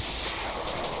here.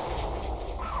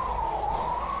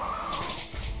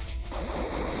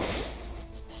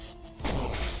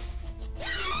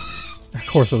 Of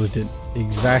course it did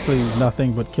exactly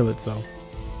nothing but kill itself.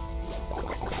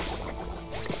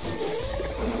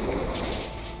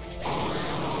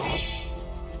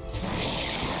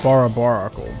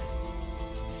 Barabaracle.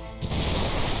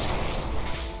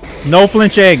 No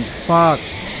flinching. Fuck.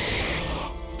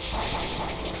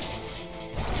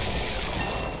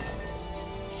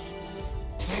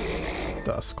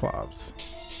 Dusclops.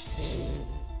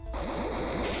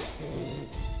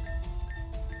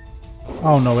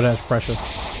 Oh no, it has pressure.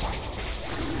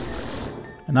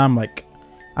 And I'm like,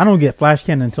 I don't get Flash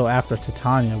Cannon until after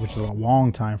Titania, which is a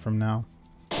long time from now.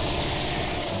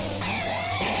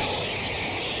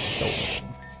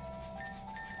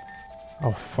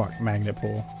 Oh fuck, Magnet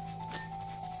Pull.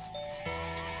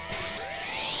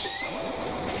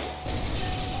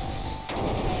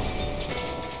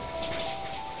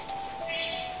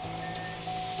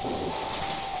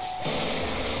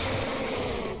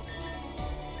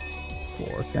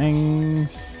 Four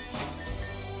things.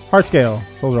 Heart Scale.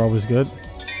 Those are always good.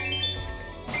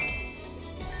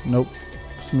 Nope.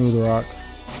 Smooth Rock.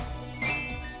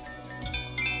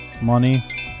 Money.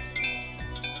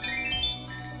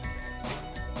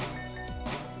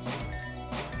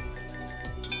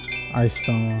 Ice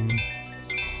Stone.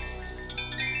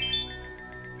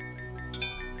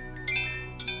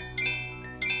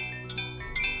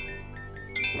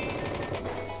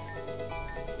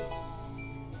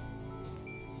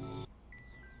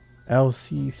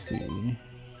 LCC.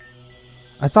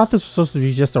 I thought this was supposed to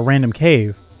be just a random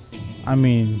cave. I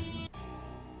mean...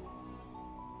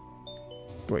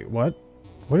 Wait, what?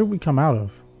 Where did we come out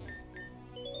of?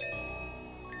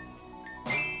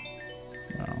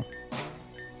 No.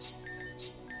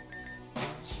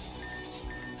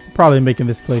 Probably making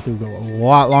this playthrough go a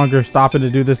lot longer, stopping to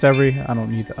do this every... I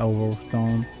don't need the Elbow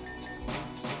Stone.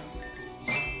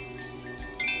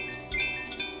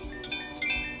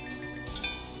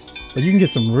 But you can get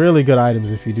some really good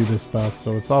items if you do this stuff,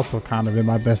 so it's also kind of in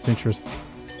my best interest.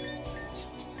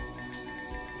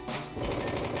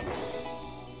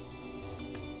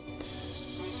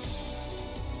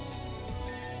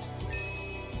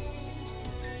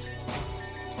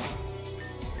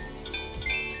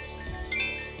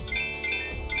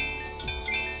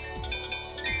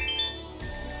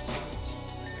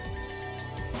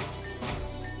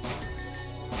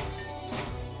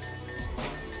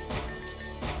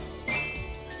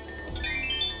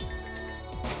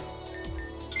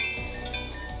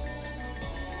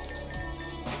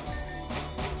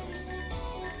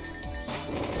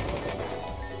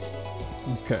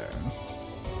 Okay.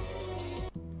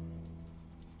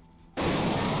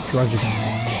 Drudging. I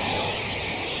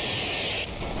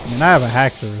mean, I have a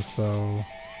Haxorus, so...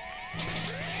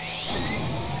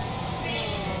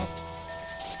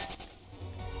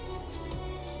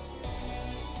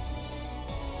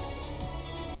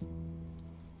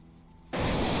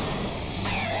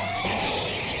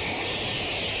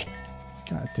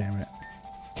 God damn it.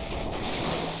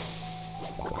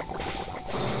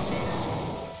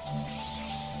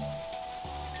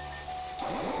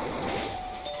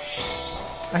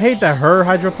 I hate that her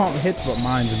Hydro Pump hits, but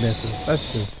mine misses.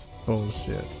 That's just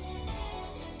bullshit.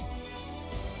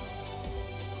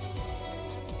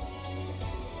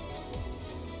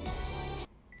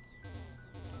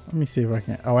 Let me see if I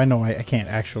can... Oh, I know I can't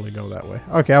actually go that way.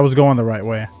 Okay, I was going the right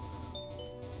way.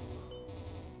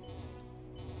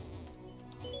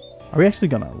 Are we actually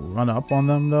gonna run up on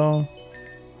them, though?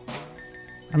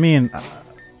 I mean,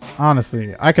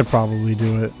 honestly, I could probably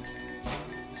do it.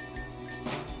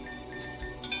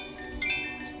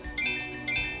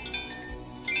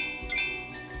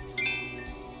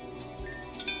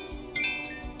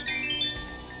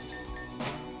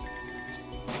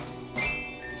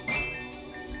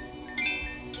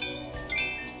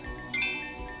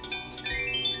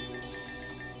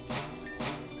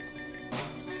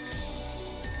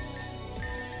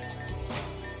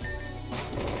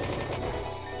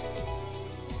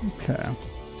 Okay.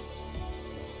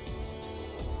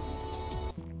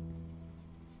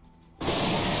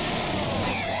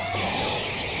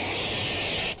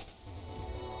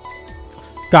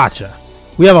 Gotcha.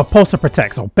 We have a pulse to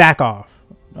protect, so back off.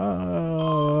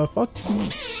 Fuck you.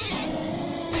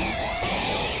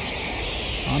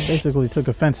 I basically took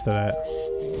offense to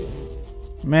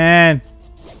that. Man.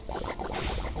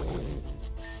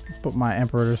 Put my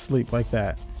emperor to sleep like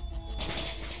that.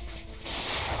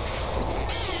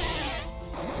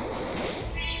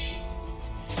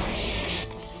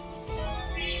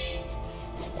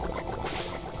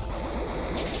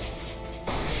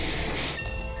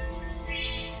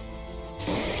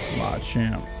 My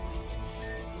champ.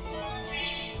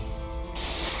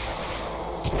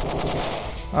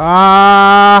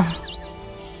 Ah.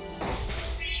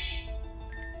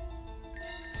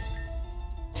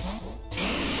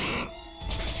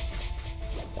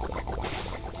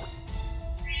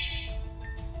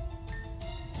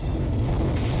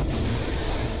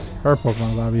 Her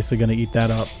Pokemon's obviously gonna eat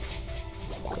that up.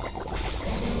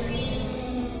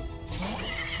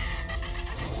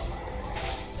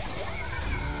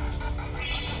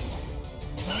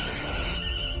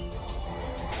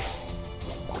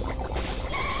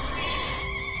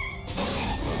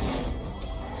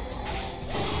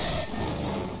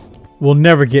 We'll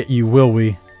never get you, will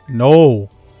we? No.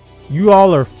 You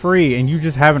all are free and you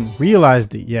just haven't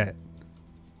realized it yet.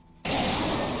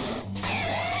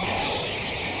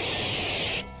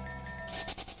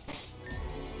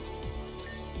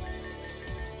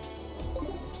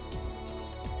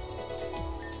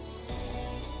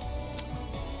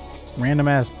 Random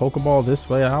ass Pokeball this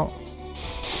way out.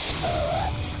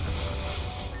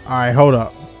 Alright, hold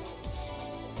up.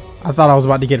 I thought I was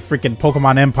about to get freaking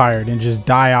Pokemon Empired and just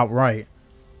die outright.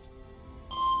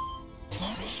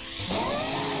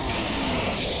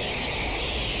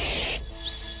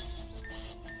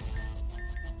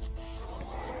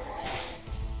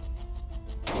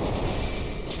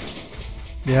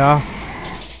 Yeah.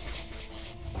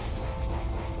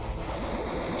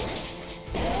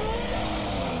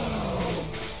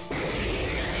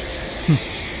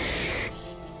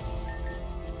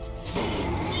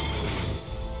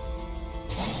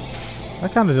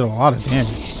 That kind of did a lot of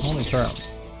damage. Holy crap.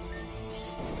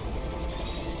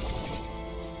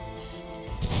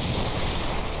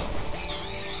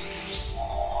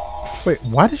 Wait,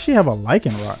 why does she have a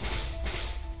Lycanroc?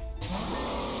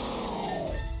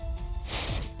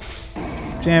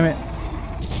 Damn it.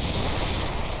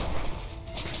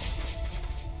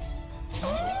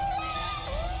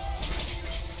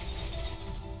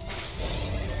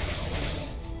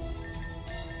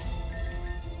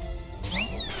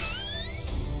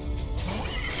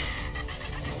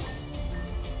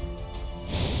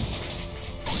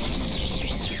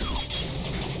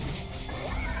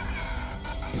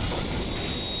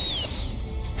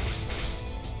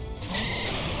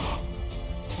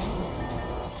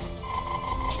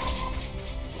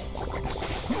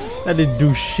 That didn't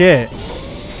do shit.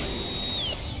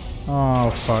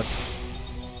 Oh, fuck.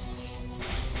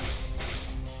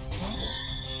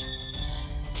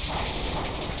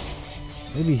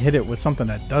 Maybe hit it with something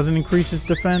that doesn't increase its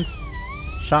defense.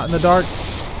 Shot in the dark.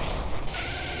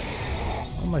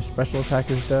 Oh, my special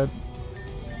attacker's dead.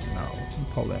 No,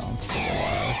 Napoleon's still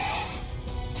alive.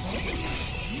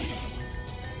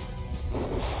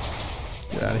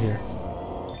 Get out of here.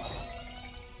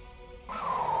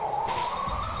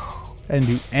 I didn't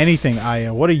do anything,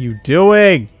 Aya. What are you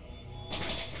doing?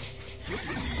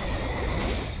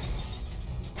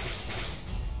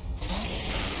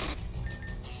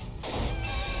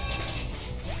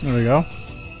 There we go.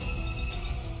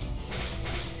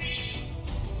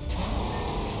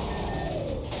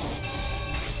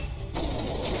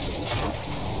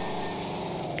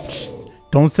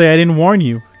 Don't say I didn't warn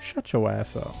you. Shut your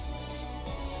ass up.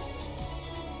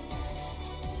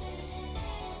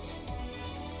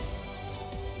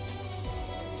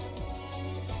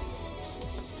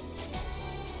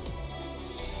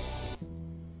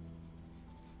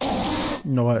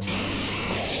 You know what?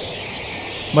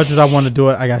 Much as I want to do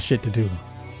it, I got shit to do.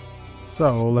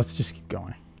 So let's just keep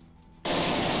going.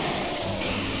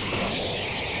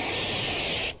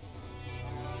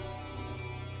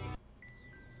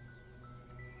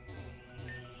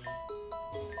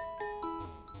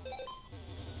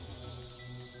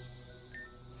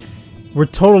 We're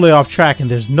totally off track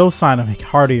and there's no sign of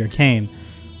Hardy or Kane.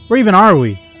 Where even are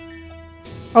we?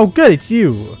 Oh good, it's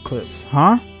you, Eclipse,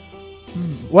 huh?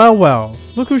 Well, well,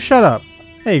 look who shut up.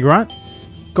 Hey, Grunt.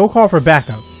 Go call for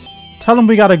backup. Tell him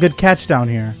we got a good catch down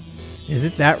here.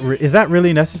 Is that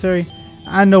really necessary?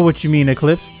 I know what you mean,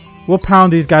 Eclipse. We'll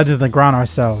pound these guys to the ground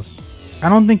ourselves. I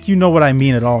don't think you know what I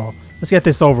mean at all. Let's get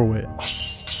this over with.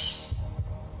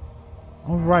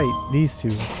 Alright, these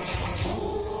two.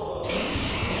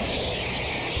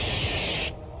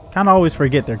 Kinda always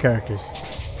forget their characters.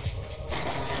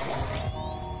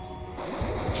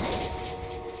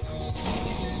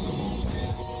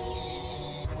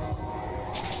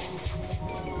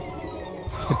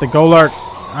 Hit the Golurk.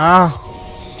 Ah.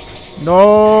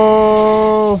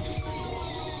 No.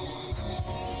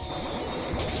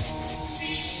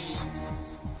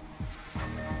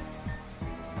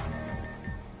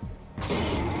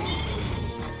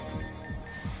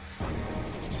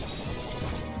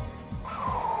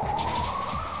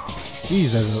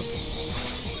 Jeez,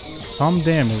 that's some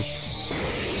damage.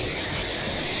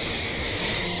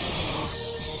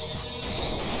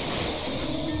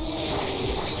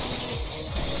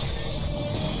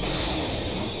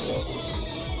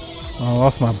 I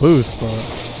lost my boost, but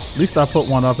at least I put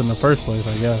one up in the first place,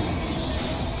 I guess.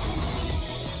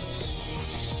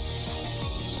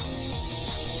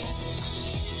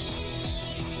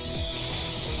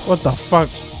 What the fuck?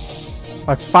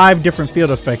 Like 5 different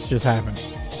field effects just happened.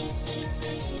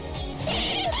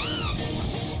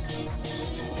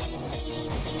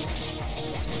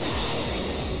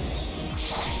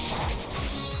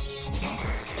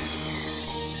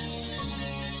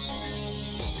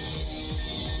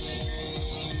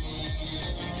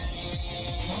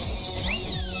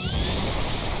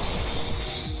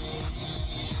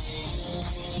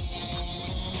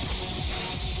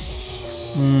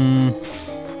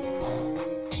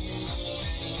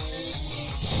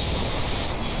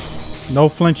 No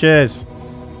flinches.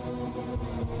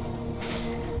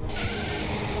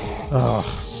 Ugh.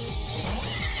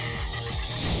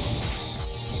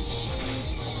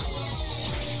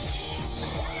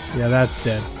 Yeah, that's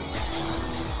dead.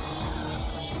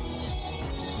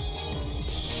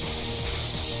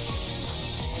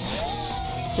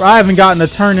 I haven't gotten a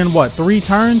turn in what, 3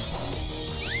 turns?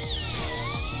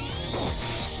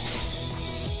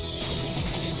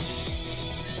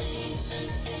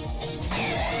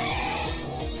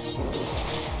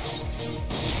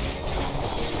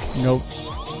 Nope.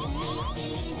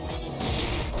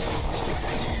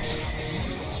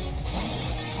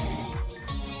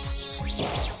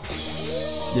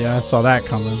 Yeah, I saw that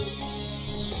coming.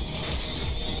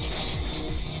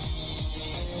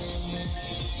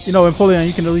 You know, Empoleon,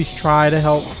 you can at least try to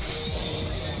help.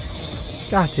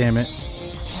 God damn it.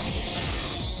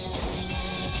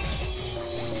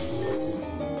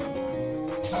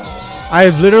 I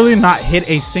have literally not hit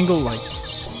a single, like,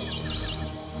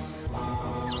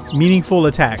 meaningful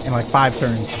attack in like 5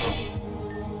 turns.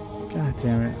 God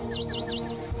damn it.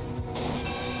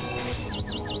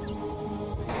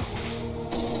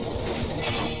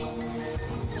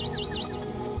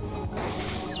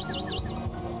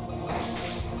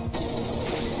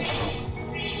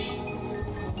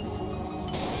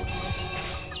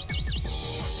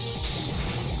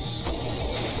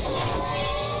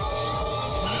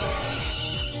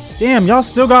 Damn, y'all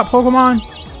still got Pokemon?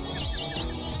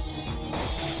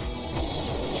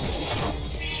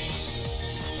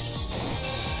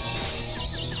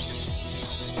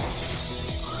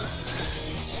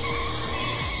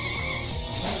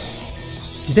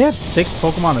 Do they have 6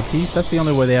 Pokemon apiece? That's the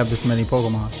only way they have this many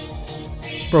Pokemon.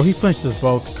 Bro, he flinched us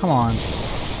both. Come on.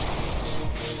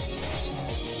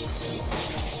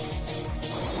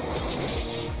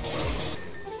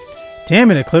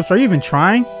 Damn it, Eclipse. Are you even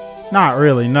trying? Not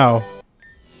really, no.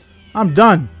 I'm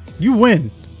done. You win.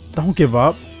 Don't give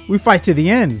up. We fight to the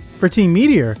end for Team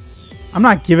Meteor. I'm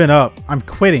not giving up. I'm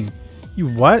quitting. You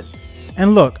what?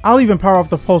 And look, I'll even power off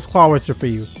the Pulse Clawitzer for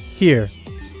you. Here.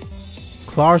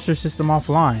 Clawitzer system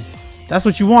offline. That's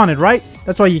what you wanted, right?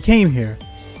 That's why you came here.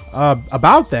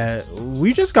 About that,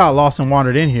 we just got lost and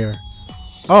wandered in here.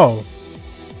 Oh.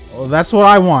 Well, that's what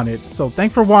I wanted. So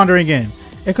thanks for wandering in.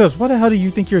 Eclipse, what the hell do you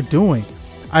think you're doing?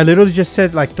 I literally just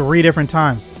said like 3 different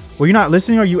times. Were you not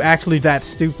listening, or are you actually that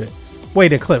stupid?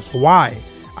 Wait, Eclipse, why?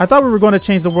 I thought we were going to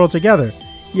change the world together.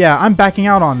 Yeah, I'm backing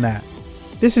out on that.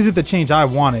 This isn't the change I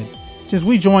wanted. Since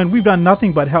we joined, we've done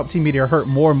nothing but help Team Meteor hurt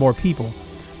more and more people.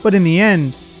 But in the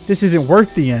end, this isn't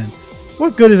worth the end.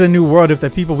 What good is a new world if the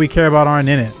people we care about aren't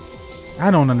in it?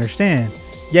 I don't understand.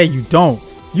 Yeah, you don't.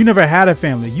 You never had a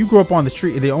family. You grew up on the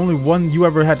street, and the only one you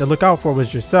ever had to look out for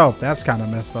was yourself. That's kind of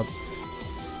messed up.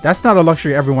 That's not a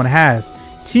luxury everyone has.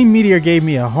 Team Meteor gave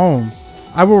me a home.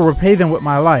 I will repay them with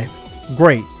my life.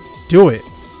 Great. Do it.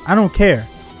 I don't care.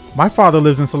 My father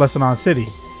lives in Celestinon City.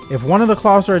 If one of the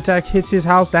Clawitzer attacks hits his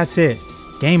house, that's it.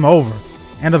 Game over.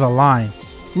 End of the line.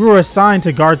 We were assigned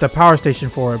to guard the power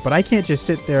station for it, but I can't just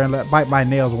sit there and bite my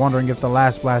nails wondering if the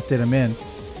last blast did him in.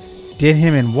 Did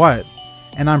him in what?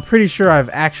 And I'm pretty sure I've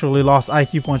actually lost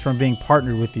IQ points from being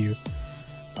partnered with you.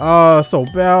 So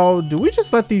Belle, do we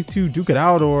just let these two duke it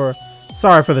out, or?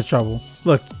 Sorry for the trouble.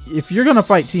 Look, if you're gonna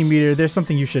fight Team Meteor, there's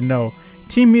something you should know.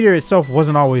 Team Meteor itself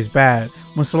wasn't always bad.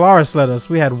 When Solaris led us,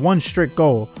 we had one strict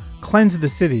goal: cleanse the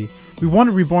city. We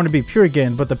wanted Reborn to be pure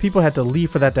again, but the people had to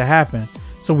leave for that to happen.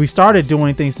 So we started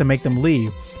doing things to make them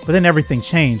leave, but then everything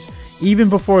changed. Even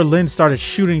before Lynn started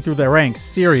shooting through their ranks.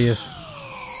 Serious.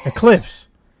 Eclipse.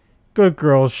 Good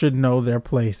girls should know their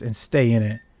place and stay in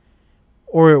it,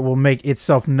 or it will make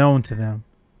itself known to them.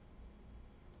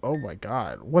 Oh my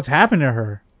god. What's happened to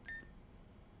her?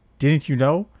 Didn't you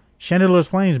know? Chandeler's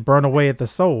flames burn away at the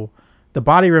soul. The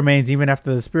body remains even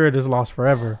after the spirit is lost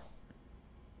forever.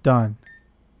 Done.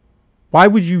 Why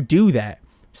would you do that?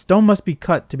 Stone must be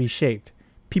cut to be shaped.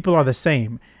 People are the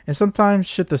same, and sometimes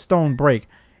should the stone break,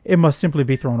 it must simply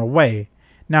be thrown away.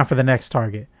 Now for the next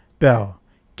target. Belle,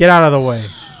 get out of the way.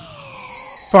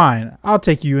 Fine, I'll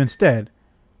take you instead.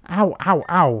 Ow, ow,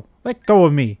 ow. Let go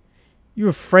of me. You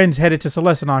have friends headed to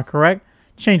Celestinon, correct?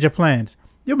 Change your plans.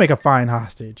 You'll make a fine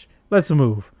hostage. Let's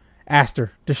move.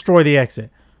 Aster, destroy the exit.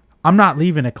 I'm not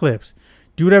leaving Eclipse.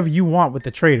 Do whatever you want with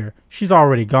the traitor. She's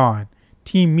already gone.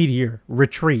 Team Meteor,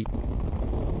 retreat.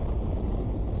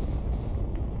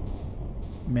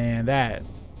 Man, that...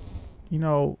 You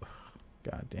know...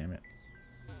 God damn it.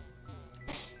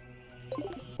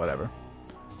 Whatever.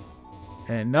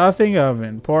 And nothing of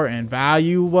important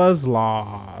value was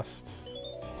lost.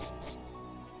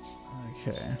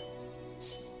 Okay.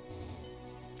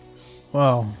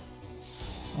 Well,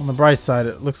 on the bright side,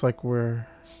 it looks like we're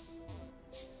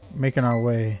making our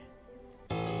way.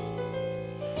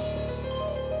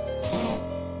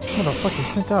 Motherfucker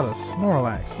sent out a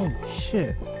Snorlax. Holy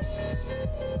shit.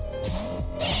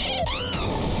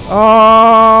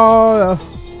 Oh!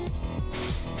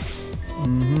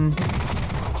 Mm-hmm.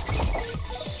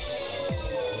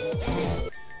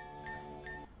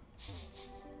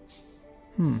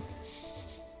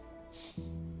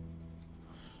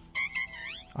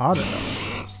 I don't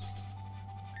know.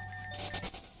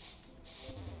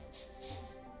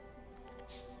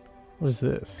 What is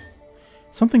this?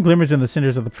 Something glimmers in the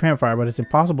cinders of the campfire, but it's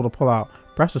impossible to pull out.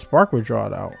 Perhaps a spark would draw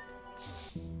it out.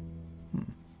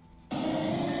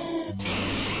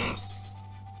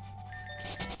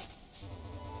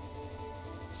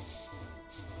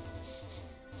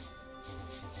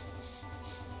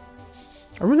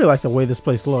 I really like the way this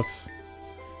place looks.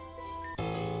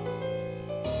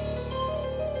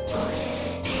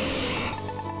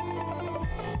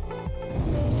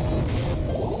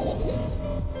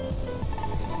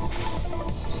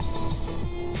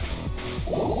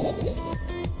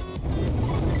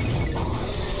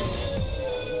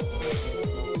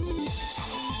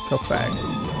 Go back.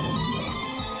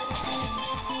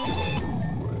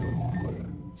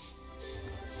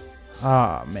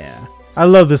 Ah, man. I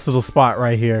love this little spot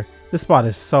right here. This spot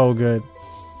is so good.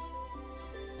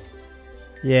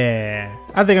 Yeah.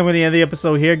 I think I'm going to end the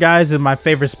episode here, guys. This is my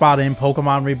favorite spot in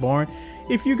Pokemon Reborn.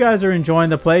 If you guys are enjoying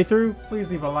the playthrough,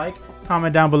 please leave a like,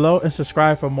 comment down below, and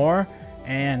subscribe for more.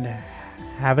 And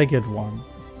have a good one.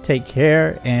 Take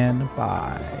care and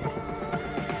bye.